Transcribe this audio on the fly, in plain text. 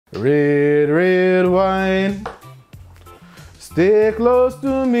Red, red wine, stay close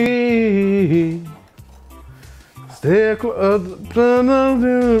to me. Stay close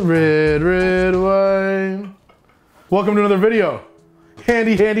to red, red wine. Welcome to another video.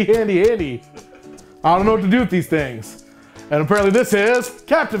 Handy, handy, handy, handy. I don't know what to do with these things. And apparently this is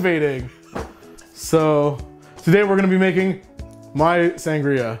captivating. So today we're gonna be making my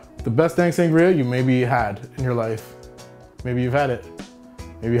sangria. The best dang sangria you maybe had in your life. Maybe you've had it,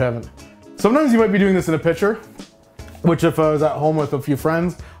 maybe you haven't. Sometimes you might be doing this in a pitcher, which if I was at home with a few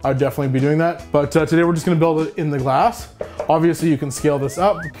friends, I'd definitely be doing that. But today we're just gonna build it in the glass. Obviously you can scale this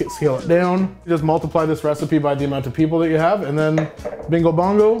up, scale it down. Just multiply this recipe by the amount of people that you have, and then bingo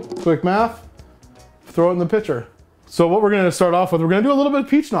bongo, quick math, throw it in the pitcher. So what we're gonna start off with, we're gonna do a little bit of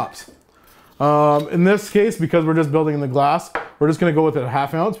peach schnapps. In this case, because we're just building in the glass, we're just gonna go with it a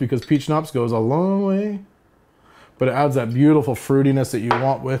 ½ ounce because peach schnapps goes a long way, but it adds that beautiful fruitiness that you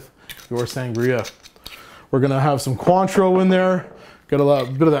want with your sangria. We're gonna have some Cointreau in there, get a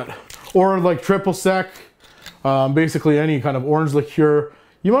little bit of that, or like triple sec, basically any kind of orange liqueur.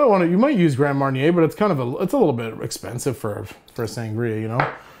 You might use Grand Marnier, but it's kind of it's a little bit expensive for a sangria, you know.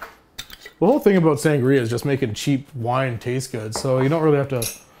 The whole thing about sangria is just making cheap wine taste good, so you don't really have to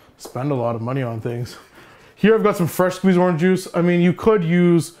spend a lot of money on things. Here I've got some fresh squeezed orange juice. I mean, you could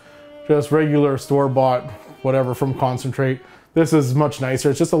use just regular store-bought whatever from concentrate. This is much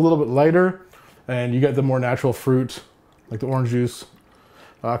nicer. It's just a little bit lighter and you get the more natural fruit, like the orange juice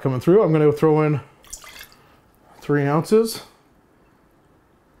coming through. I'm gonna throw in 3 ounces.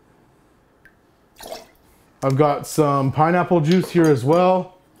 I've got some pineapple juice here as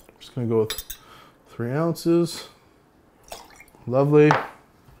well. I'm just gonna go with 3 ounces. Lovely.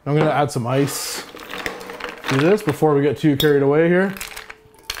 I'm gonna add some ice to this before we get too carried away here.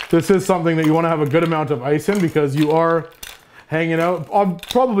 This is something that you wanna have a good amount of ice in because you are hanging out. I'm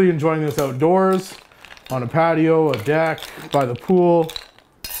probably enjoying this outdoors, on a patio, a deck, by the pool.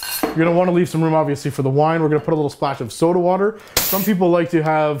 You're gonna wanna leave some room obviously for the wine. We're gonna put a little splash of soda water. Some people like to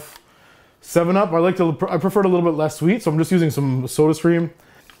have 7-Up. I prefer it a little bit less sweet, so I'm just using some soda stream.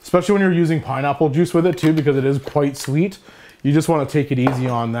 Especially when you're using pineapple juice with it too, because it is quite sweet. You just wanna take it easy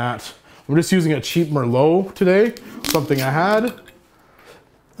on that. I'm just using a cheap Merlot today, something I had.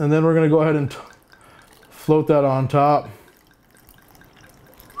 And then we're gonna go ahead and float that on top.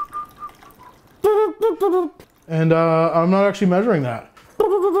 And I'm not actually measuring that.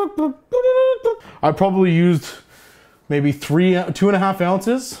 I probably used maybe 2.5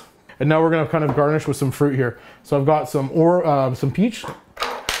 ounces. And now we're gonna kind of garnish with some fruit here. So I've got some peach.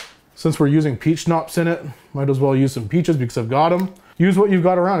 Since we're using peach schnapps in it, might as well use some peaches because I've got them. Use what you've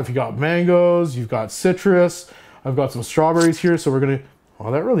got around. If you got mangoes, you've got citrus. I've got some strawberries here, so we're gonna,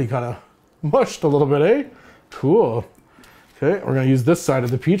 oh, that really kind of mushed a little bit, eh? Cool. Okay, we're gonna use this side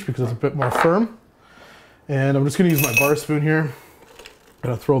of the peach because it's a bit more firm. And I'm just gonna use my bar spoon here.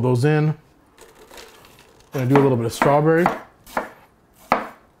 Gonna throw those in. Gonna do a little bit of strawberry.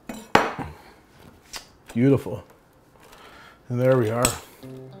 Beautiful. And there we are.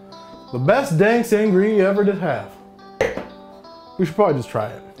 The best dang sangria you ever did have. We should probably just try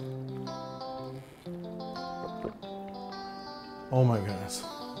it. Oh my goodness.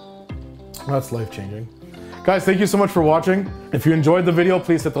 That's life-changing. Guys, thank you so much for watching. If you enjoyed the video,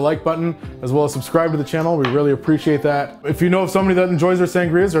 please hit the like button, as well as subscribe to the channel. We really appreciate that. If you know of somebody that enjoys their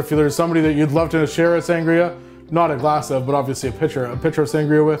sangrias, or if there's somebody that you'd love to share a sangria, not a glass of, but obviously a pitcher of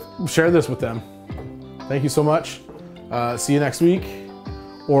sangria with, share this with them. Thank you so much. See you next week,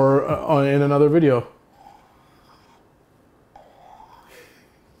 or in another video.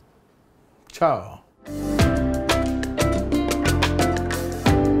 Ciao.